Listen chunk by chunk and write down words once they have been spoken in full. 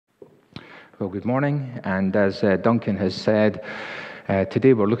Well, good morning, and as Duncan has said,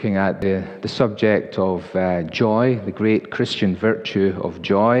 today we're looking at the subject of joy, the great Christian virtue of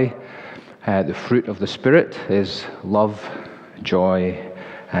joy. The fruit of the Spirit is love, joy,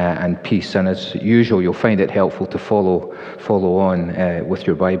 and peace. And as usual, you'll find it helpful to follow on with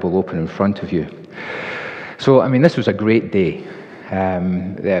your Bible open in front of you. So, this was a great day,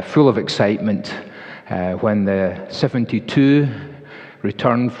 full of excitement when the 72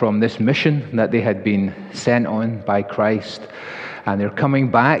 returned from this mission that they had been sent on by Christ, and they're coming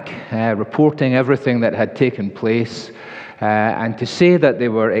back, reporting everything that had taken place, and to say that they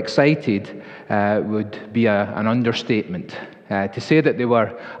were excited would be an understatement. To say that they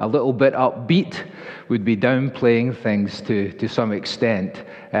were a little bit upbeat would be downplaying things to some extent.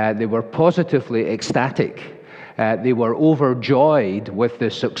 They were positively ecstatic. They were overjoyed with the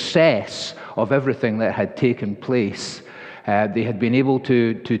success of everything that had taken place. They had been able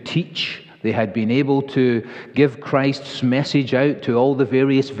to teach. They had been able to give Christ's message out to all the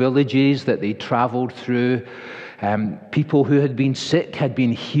various villages that they traveled through. People who had been sick had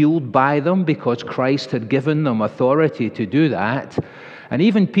been healed by them because Christ had given them authority to do that. And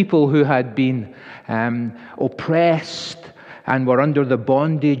even people who had been oppressed and were under the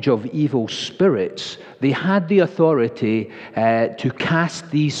bondage of evil spirits, they had the authority to cast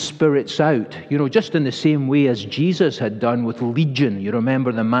these spirits out. Just in the same way as Jesus had done with Legion. You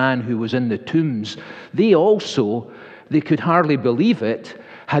remember the man who was in the tombs. They could hardly believe it,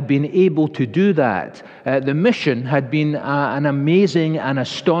 had been able to do that. The mission had been an amazing and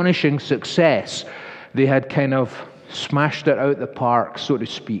astonishing success. They had kind of smashed it out the park, so to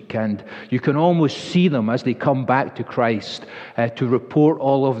speak, and you can almost see them as they come back to Christ to report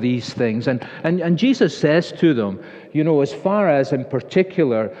all of these things. And Jesus says to them, as far as in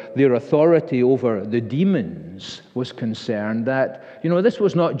particular their authority over the demons was concerned, that, this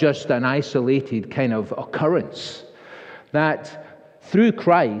was not just an isolated kind of occurrence, that through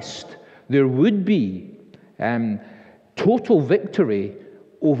Christ there would be total victory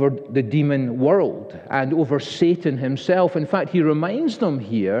over the demon world and over Satan himself. In fact, he reminds them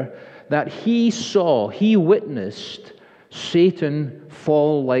here that he witnessed Satan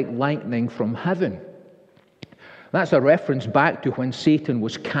fall like lightning from heaven. That's a reference back to when Satan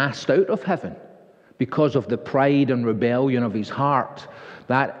was cast out of heaven because of the pride and rebellion of his heart.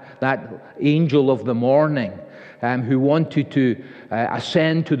 That angel of the morning who wanted to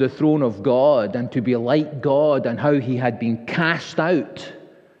ascend to the throne of God and to be like God, and how he had been cast out.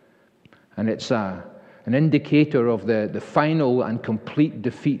 And it's an indicator of the final and complete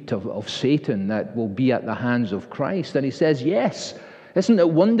defeat of Satan that will be at the hands of Christ. And he says, yes, isn't it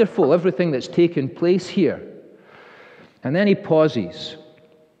wonderful, everything that's taken place here? And then he pauses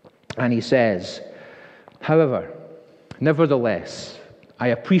and he says, however, nevertheless, I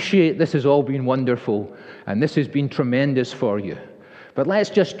appreciate this has all been wonderful and this has been tremendous for you. But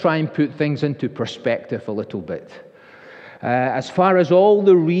let's just try and put things into perspective a little bit. As far as all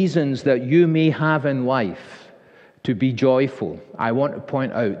the reasons that you may have in life to be joyful, I want to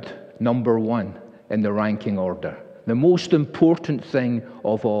point out number one in the ranking order, the most important thing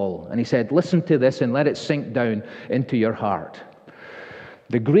of all. And he said, listen to this and let it sink down into your heart.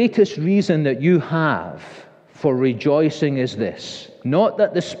 The greatest reason that you have for rejoicing is this: not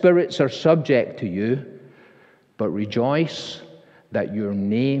that the spirits are subject to you, but rejoice that your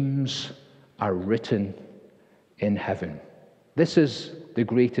names are written in heaven. This is the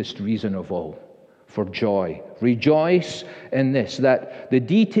greatest reason of all for joy. Rejoice in this, that the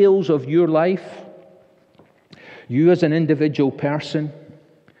details of your life, you as an individual person,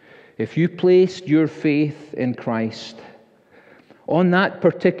 if you placed your faith in Christ, on that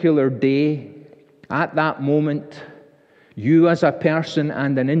particular day, at that moment, you as a person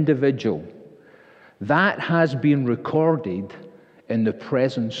and an individual, that has been recorded in the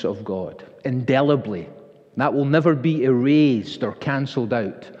presence of God, indelibly. That will never be erased or cancelled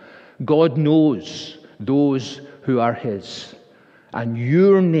out. God knows those who are His. And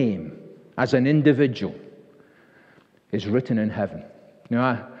your name as an individual is written in heaven.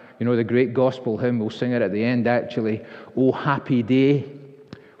 The great gospel hymn, we'll sing it at the end actually. Oh, happy day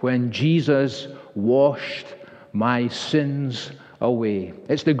when Jesus washed my sins away.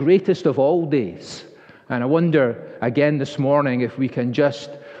 It's the greatest of all days. And I wonder again this morning if we can just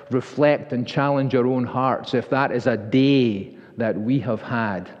reflect and challenge our own hearts if that is a day that we have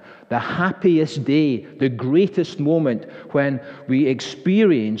had. The happiest day, the greatest moment when we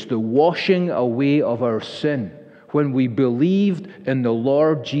experienced the washing away of our sin, when we believed in the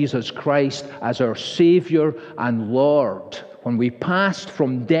Lord Jesus Christ as our Savior and Lord, when we passed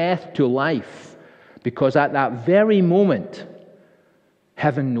from death to life, because at that very moment,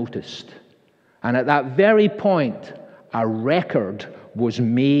 heaven noticed. And at that very point, a record was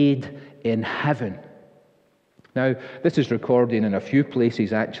made in heaven. Now, this is recorded in a few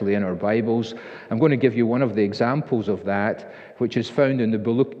places actually in our Bibles. I'm going to give you one of the examples of that, which is found in the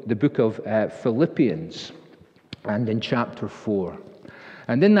book of Philippians and in chapter 4.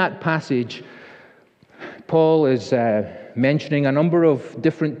 And in that passage, Paul is mentioning a number of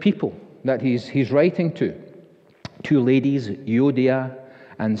different people that he's writing to. Two ladies, Euodia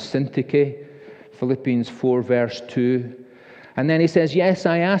and Syntyche, Philippians 4 verse 2. And then he says, "Yes,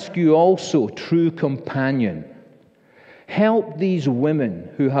 I ask you also, true companion, help these women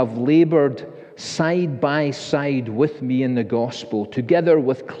who have labored side by side with me in the gospel, together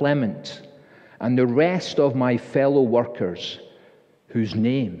with Clement and the rest of my fellow workers, whose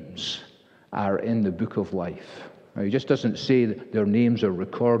names are in the book of life." Now, he just doesn't say that their names are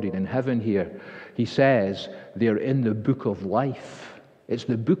recorded in heaven here. He says they're in the book of life. It's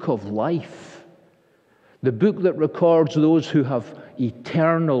the book of life. The book that records those who have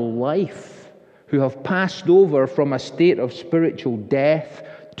eternal life, who have passed over from a state of spiritual death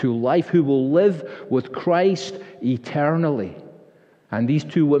to life, who will live with Christ eternally. And these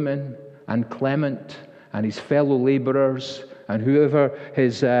two women, and Clement, and his fellow laborers, and whoever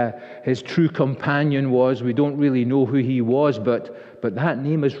his true companion was, we don't really know who he was, but that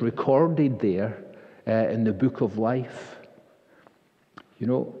name is recorded there in the book of life. You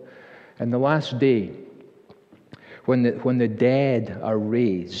know, in the last day, when the dead are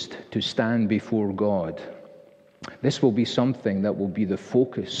raised to stand before God, this will be something that will be the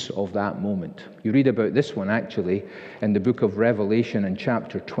focus of that moment. You read about this one actually in the book of Revelation in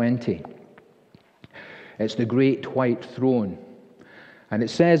chapter 20. It's the great white throne. And it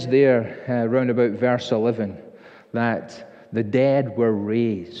says there, around about verse 11, that the dead were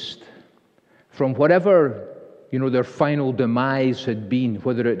raised from whatever, their final demise had been,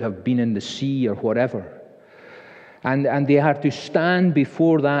 whether it have been in the sea or whatever. And they had to stand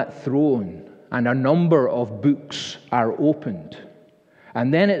before that throne, and a number of books are opened.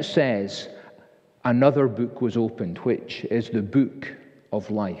 And then it says, another book was opened, which is the book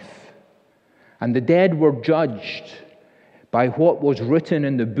of life. And the dead were judged by what was written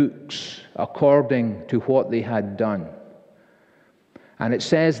in the books according to what they had done. And it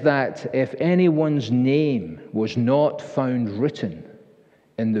says that if anyone's name was not found written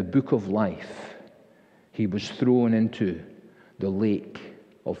in the book of life, he was thrown into the lake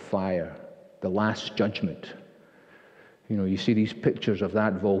of fire, the last judgment. You see these pictures of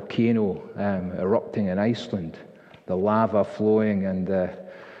that volcano erupting in Iceland, the lava flowing, and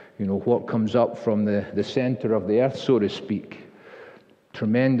what comes up from the center of the earth, so to speak.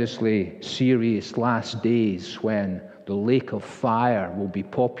 Tremendously serious last days when the lake of fire will be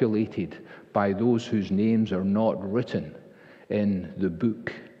populated by those whose names are not written in the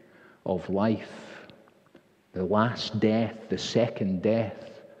book of life. The last death, the second death.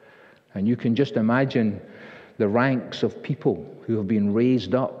 And you can just imagine the ranks of people who have been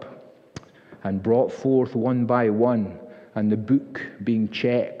raised up and brought forth one by one, and the book being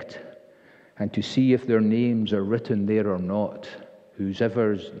checked, and to see if their names are written there or not.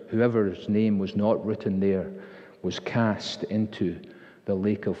 Whoever's name was not written there was cast into the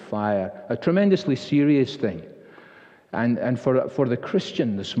lake of fire. A tremendously serious thing. And for the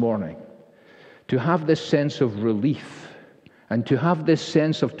Christian this morning, to have this sense of relief and to have this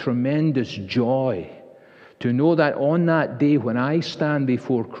sense of tremendous joy, to know that on that day when I stand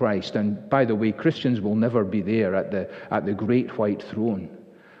before Christ, and by the way, Christians will never be there at the great white throne.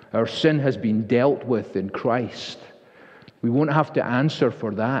 Our sin has been dealt with in Christ. We won't have to answer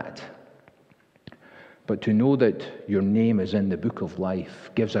for that. But to know that your name is in the book of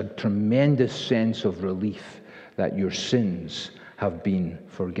life gives a tremendous sense of relief that your sins have been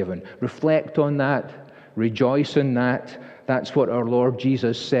forgiven. Reflect on that. Rejoice in that. That's what our Lord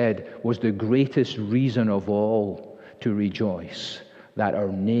Jesus said was the greatest reason of all to rejoice, that our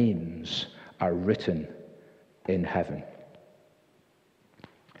names are written in heaven.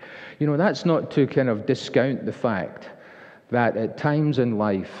 That's not to kind of discount the fact that at times in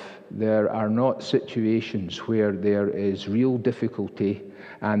life there are not situations where there is real difficulty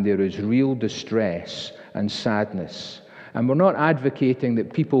and there is real distress and sadness. And we're not advocating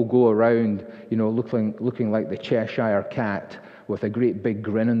that people go around, looking like the Cheshire Cat with a great big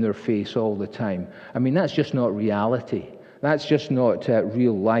grin on their face all the time. I mean, that's just not reality. That's just not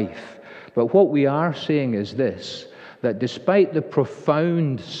real life. But what we are saying is this, that despite the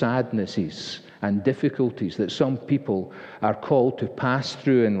profound sadnesses and difficulties that some people are called to pass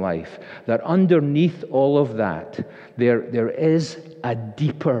through in life, that underneath all of that, there is a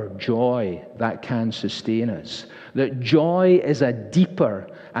deeper joy that can sustain us. That joy is a deeper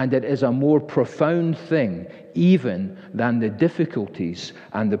and it is a more profound thing even than the difficulties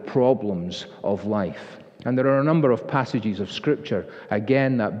and the problems of life. And there are a number of passages of Scripture,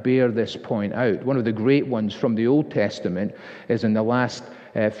 again, that bear this point out. One of the great ones from the Old Testament is in the last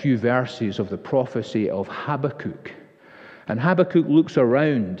few verses of the prophecy of Habakkuk. And Habakkuk looks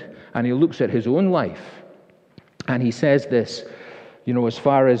around and he looks at his own life. And he says this, as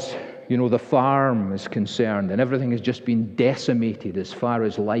far as, the farm is concerned, and everything has just been decimated as far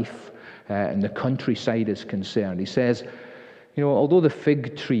as life in the countryside is concerned. He says, although the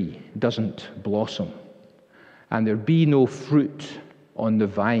fig tree doesn't blossom, and there be no fruit on the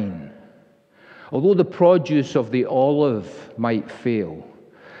vine, although the produce of the olive might fail,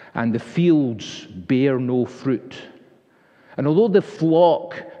 and the fields bear no fruit, and although the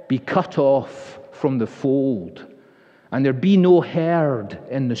flock be cut off from the fold, and there be no herd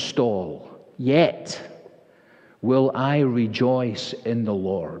in the stall, yet will I rejoice in the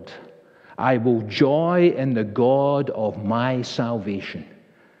Lord. I will joy in the God of my salvation.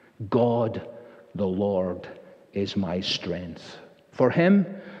 God, the Lord, is my strength. For him,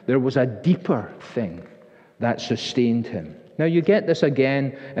 there was a deeper thing that sustained him. Now, you get this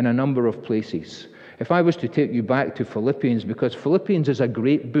again in a number of places. If I was to take you back to Philippians, because Philippians is a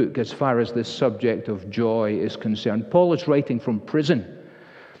great book as far as this subject of joy is concerned. Paul is writing from prison.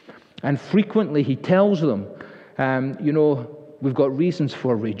 And frequently he tells them, we've got reasons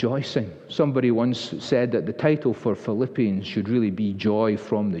for rejoicing. Somebody once said that the title for Philippians should really be Joy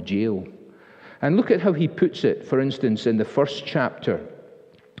from the Jail. And look at how he puts it, for instance, in the first chapter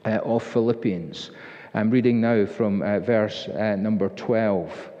of Philippians. I'm reading now from verse number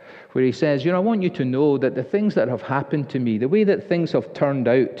 12, where he says, I want you to know that the things that have happened to me, the way that things have turned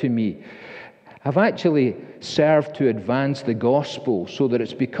out to me, have actually served to advance the gospel so that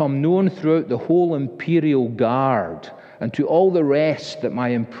it's become known throughout the whole imperial guard and to all the rest that my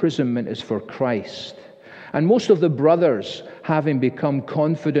imprisonment is for Christ. And most of the brothers, having become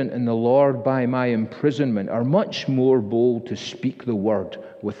confident in the Lord by my imprisonment, are much more bold to speak the word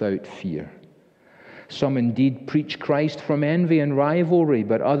without fear. Some indeed preach Christ from envy and rivalry,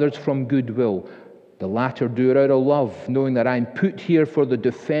 but others from goodwill. The latter do it out of love, knowing that I am put here for the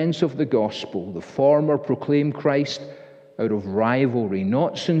defense of the gospel. The former proclaim Christ out of rivalry,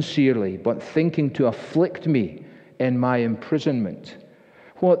 not sincerely, but thinking to afflict me in my imprisonment.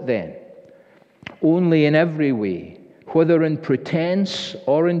 What then? Only in every way, whether in pretense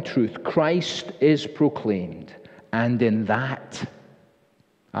or in truth, Christ is proclaimed, and in that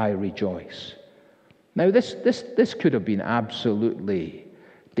I rejoice. Now, this could have been absolutely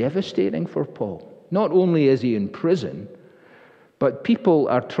devastating for Paul. Not only is he in prison, but people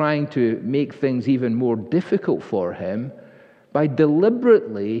are trying to make things even more difficult for him by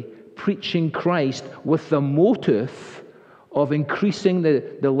deliberately preaching Christ with the motive of increasing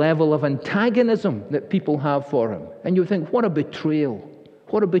the level of antagonism that people have for him. And you think, what a betrayal.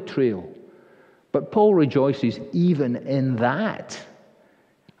 What a betrayal. But Paul rejoices even in that.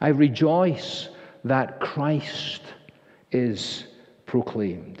 I rejoice that Christ is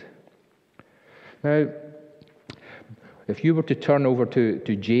proclaimed. Now, if you were to turn over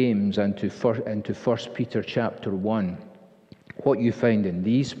to James and to 1 Peter chapter 1, what you find in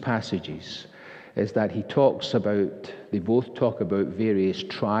these passages is that they both talk about various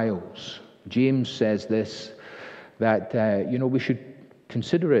trials. James says this, that we should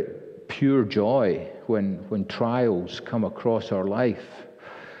consider it pure joy when trials come across our life.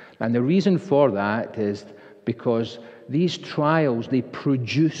 And the reason for that is because these trials, they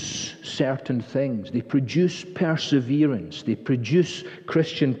produce certain things. They produce perseverance. They produce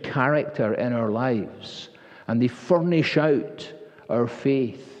Christian character in our lives. And they furnish out our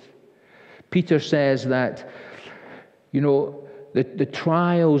faith. Peter says that, the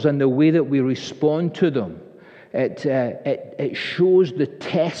trials and the way that we respond to them, it shows the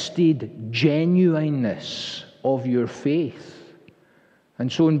tested genuineness of your faith.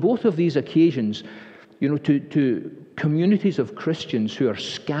 And so in both of these occasions, to communities of Christians who are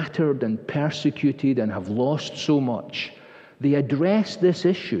scattered and persecuted and have lost so much, they address this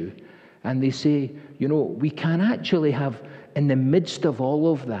issue and they say, we can actually have, in the midst of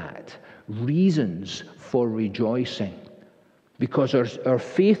all of that, reasons for rejoicing. Because our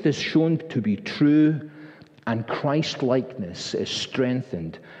faith is shown to be true and Christ-likeness is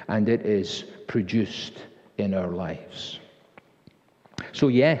strengthened and it is produced in our lives. So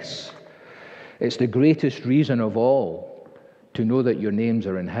yes, it's the greatest reason of all to know that your names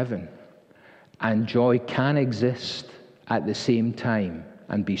are in heaven. And joy can exist at the same time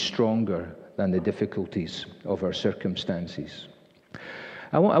and be stronger than the difficulties of our circumstances.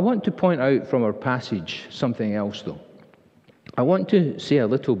 I want to point out from our passage something else, though. I want to say a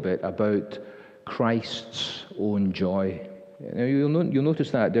little bit about Christ's own joy. Now, you'll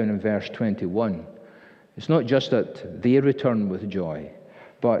notice that down in verse 21. It's not just that they return with joy,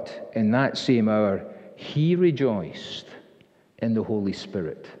 but in that same hour, he rejoiced in the Holy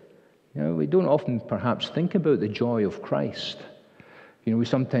Spirit. We don't often perhaps think about the joy of Christ. We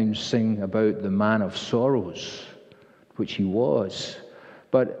sometimes sing about the man of sorrows, which he was.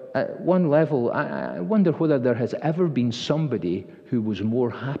 But at one level, I wonder whether there has ever been somebody who was more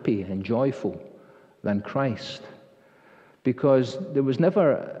happy and joyful than Christ. Because there was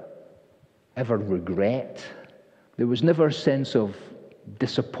never ever regret. There was never a sense of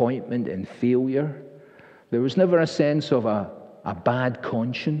disappointment and failure. There was never a sense of a bad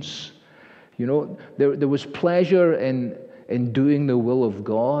conscience. There was pleasure in doing the will of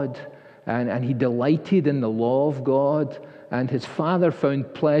God, and he delighted in the law of God, and his Father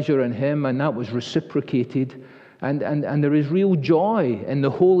found pleasure in him, and that was reciprocated. And there is real joy in the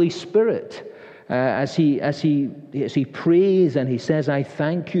Holy Spirit as he prays and he says, "I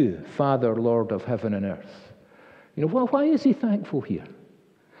thank you, Father, Lord of heaven and earth." Why is he thankful here?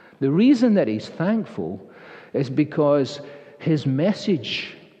 The reason that he's thankful is because his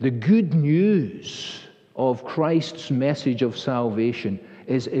message, the good news of Christ's message of salvation,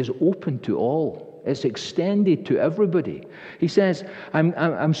 is open to all. It's extended to everybody. He says,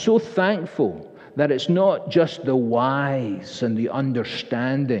 I'm so thankful that it's not just the wise and the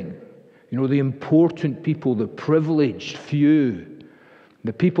understanding, the important people, the privileged few,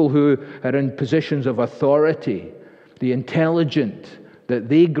 the people who are in positions of authority, the intelligent, that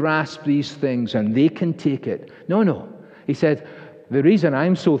they grasp these things and they can take it. No. He said, the reason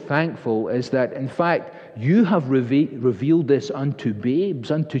I'm so thankful is that, in fact, you have revealed this unto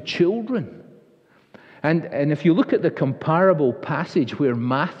babes, unto children. And if you look at the comparable passage where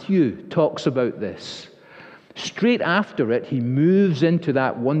Matthew talks about this, straight after it, he moves into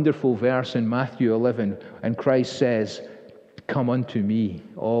that wonderful verse in Matthew 11, and Christ says, "Come unto me,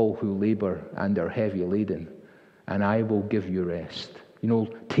 all who labor and are heavy laden, and I will give you rest."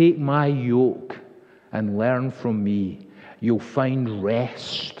 Take my yoke and learn from me. You'll find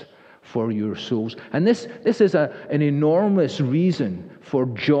rest for your souls. And this is an enormous reason for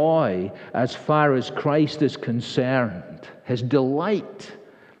joy as far as Christ is concerned. His delight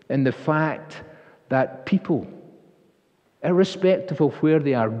in the fact that people, irrespective of where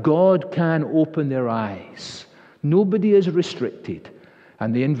they are, God can open their eyes. Nobody is restricted.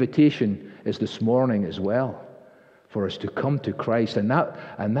 And the invitation is this morning as well, for us to come to Christ. And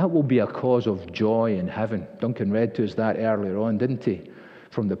that will be a cause of joy in heaven. Duncan read to us that earlier on, didn't he?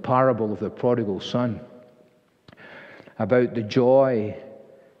 From the parable of the prodigal son, about the joy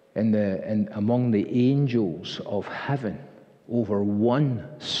among the angels of heaven over one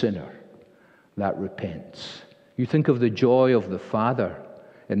sinner that repents. You think of the joy of the father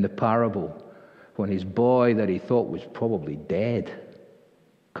in the parable when his boy that he thought was probably dead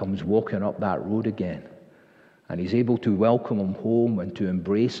comes walking up that road again, and he's able to welcome him home and to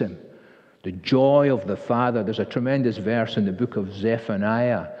embrace him. The joy of the Father. There's a tremendous verse in the book of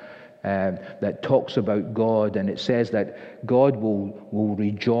Zephaniah that talks about God, and it says that God will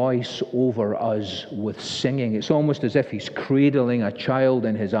rejoice over us with singing. It's almost as if he's cradling a child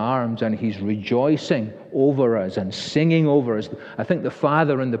in his arms, and he's rejoicing over us and singing over us. I think the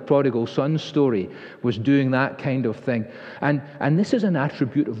father in the prodigal son story was doing that kind of thing. And this is an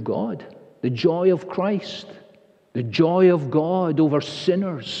attribute of God, the joy of Christ, the joy of God over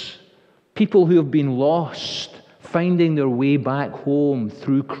sinners. People who have been lost, finding their way back home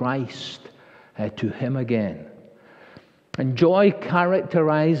through Christ to him again. And joy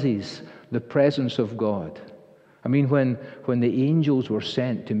characterizes the presence of God. I mean, when the angels were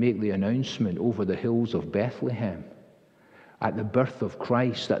sent to make the announcement over the hills of Bethlehem at the birth of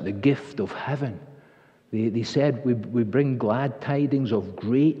Christ, at the gift of heaven, they said, we bring glad tidings of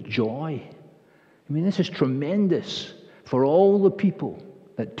great joy. I mean, this is tremendous for all the people,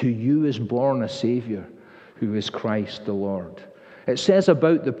 that to you is born a Savior, who is Christ the Lord. It says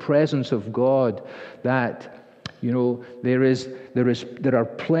about the presence of God that, there are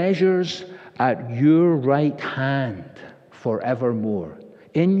pleasures at your right hand forevermore.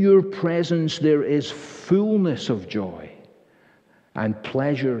 In your presence there is fullness of joy, and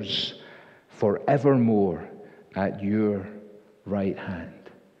pleasures forevermore at your right hand.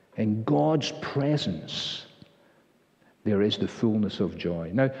 In God's presence there is the fullness of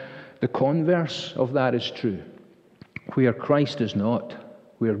joy. Now, the converse of that is true. Where Christ is not,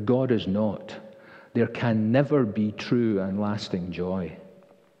 where God is not, there can never be true and lasting joy.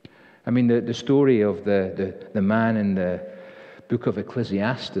 I mean, the story of the man in the book of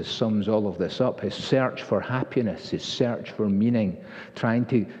Ecclesiastes sums all of this up. His search for happiness, his search for meaning, trying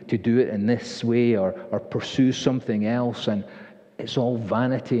to do it in this way or pursue something else, and it's all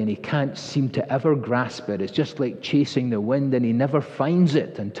vanity, and he can't seem to ever grasp it. It's just like chasing the wind, and he never finds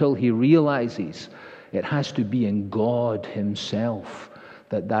it until he realizes it has to be in God himself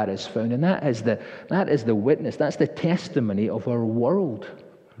that is found. And that is the witness, that's the testimony of our world.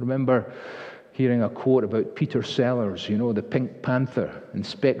 I remember hearing a quote about Peter Sellers, the Pink Panther,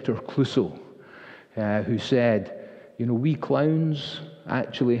 Inspector Clouseau, who said, we clowns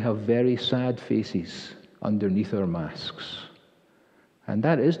actually have very sad faces underneath our masks. And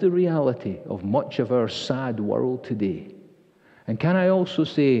that is the reality of much of our sad world today. And can I also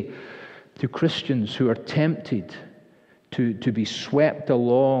say to Christians who are tempted to be swept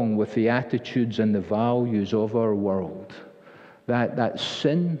along with the attitudes and the values of our world, that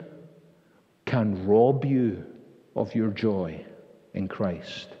sin can rob you of your joy in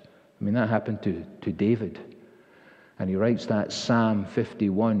Christ. I mean, that happened to David. And he writes that Psalm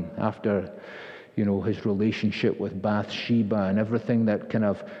 51 after, his relationship with Bathsheba and everything that kind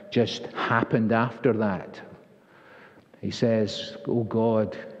of just happened after that. He says, "Oh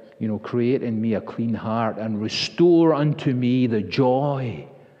God, create in me a clean heart and restore unto me the joy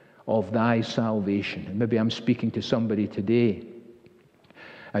of thy salvation." And maybe I'm speaking to somebody today,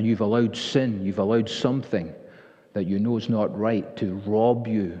 and you've allowed sin, you've allowed something that you know is not right to rob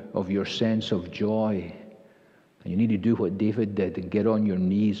you of your sense of joy. And you need to do what David did and get on your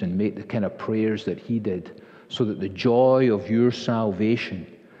knees and make the kind of prayers that he did, so that the joy of your salvation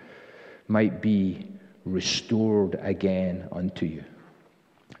might be restored again unto you.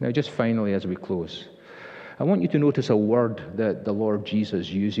 Now, just finally, as we close, I want you to notice a word that the Lord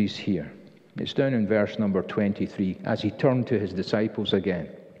Jesus uses here. It's down in verse number 23, as he turned to his disciples again.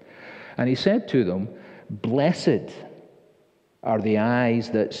 And he said to them, "Blessed are the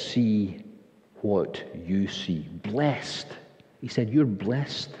eyes that see what you see." Blessed. He said, you're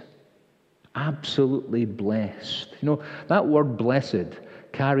blessed. Absolutely blessed. That word blessed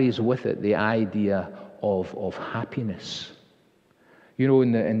carries with it the idea of happiness.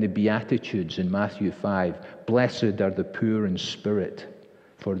 In the Beatitudes in Matthew 5, blessed are the poor in spirit,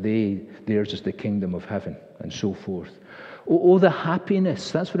 for theirs is the kingdom of heaven, and so forth. Oh, the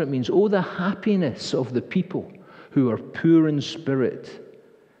happiness, that's what it means. Oh, the happiness of the people who are poor in spirit.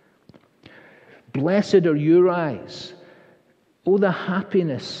 Blessed are your eyes. Oh, the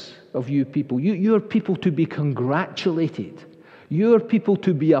happiness of you people. You are people to be congratulated. You are people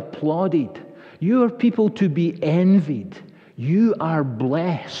to be applauded. You are people to be envied. You are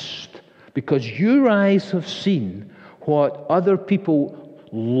blessed because your eyes have seen what other people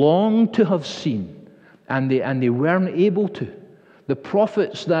long to have seen, and they weren't able to. The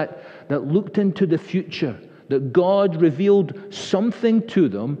prophets that looked into the future, that God revealed something to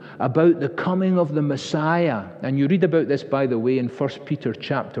them about the coming of the Messiah. And you read about this, by the way, in 1 Peter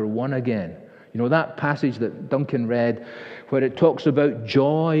chapter 1 again. That passage that Duncan read, where it talks about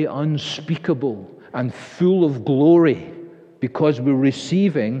joy unspeakable and full of glory, because we're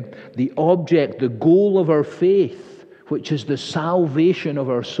receiving the object, the goal of our faith, which is the salvation of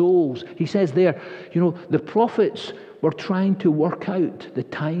our souls. He says there, the prophets were trying to work out the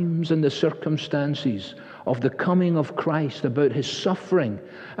times and the circumstances of the coming of Christ, about his suffering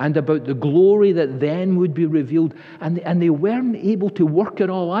and about the glory that then would be revealed. And they weren't able to work it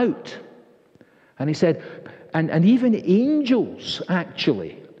all out. And he said, and even angels,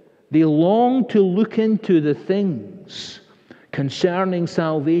 actually, they long to look into the things concerning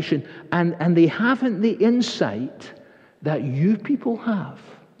salvation, and they haven't the insight that you people have,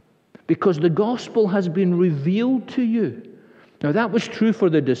 because the gospel has been revealed to you. Now, that was true for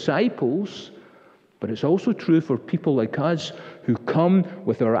the disciples, but it's also true for people like us who come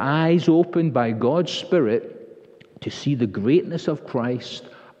with our eyes opened by God's Spirit to see the greatness of Christ,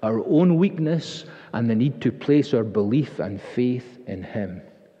 our own weakness, and the need to place our belief and faith in him.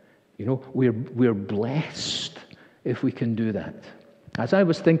 We're blessed if we can do that. As I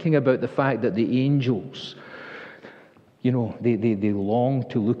was thinking about the fact that the angels, they long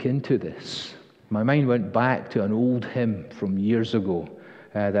to look into this, my mind went back to an old hymn from years ago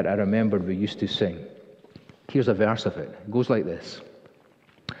that I remembered we used to sing. Here's a verse of it. It goes like this.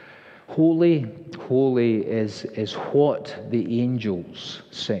 Holy, holy is what the angels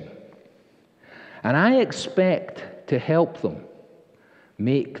sing. And I expect to help them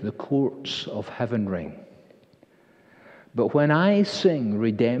make the courts of heaven ring. But when I sing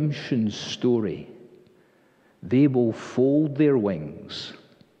redemption's story, they will fold their wings,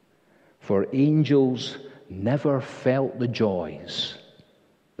 For angels never felt the joys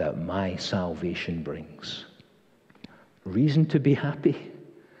that my salvation brings. Reason to be happy,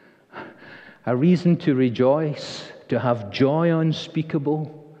 a reason to rejoice, to have joy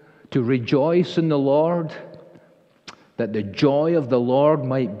unspeakable, to rejoice in the Lord, that the joy of the Lord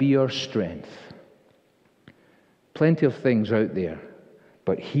might be our strength. Plenty of things out there,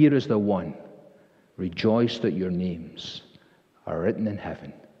 but here is the one. Rejoice that your names are written in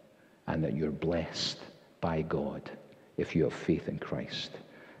heaven and that you're blessed by God if you have faith in Christ.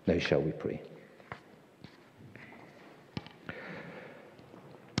 Now shall we pray.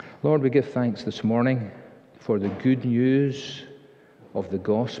 Lord, we give thanks this morning for the good news of the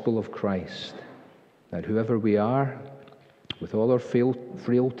gospel of Christ, that whoever we are, with all our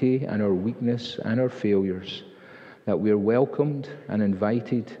frailty and our weakness and our failures, that we are welcomed and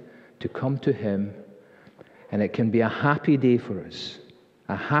invited to come to Him. And it can be a happy day for us,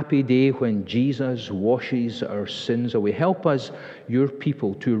 a happy day when Jesus washes our sins away. Help us, your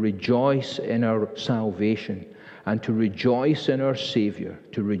people, to rejoice in our salvation and to rejoice in our Savior,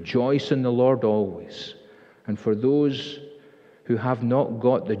 to rejoice in the Lord always. And for those who have not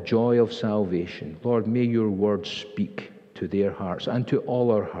got the joy of salvation, Lord, may your word speak to their hearts and to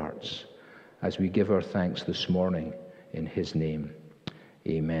all our hearts as we give our thanks this morning in His name.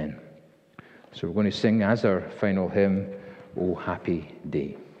 Amen. So we're going to sing as our final hymn, O Happy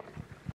Day.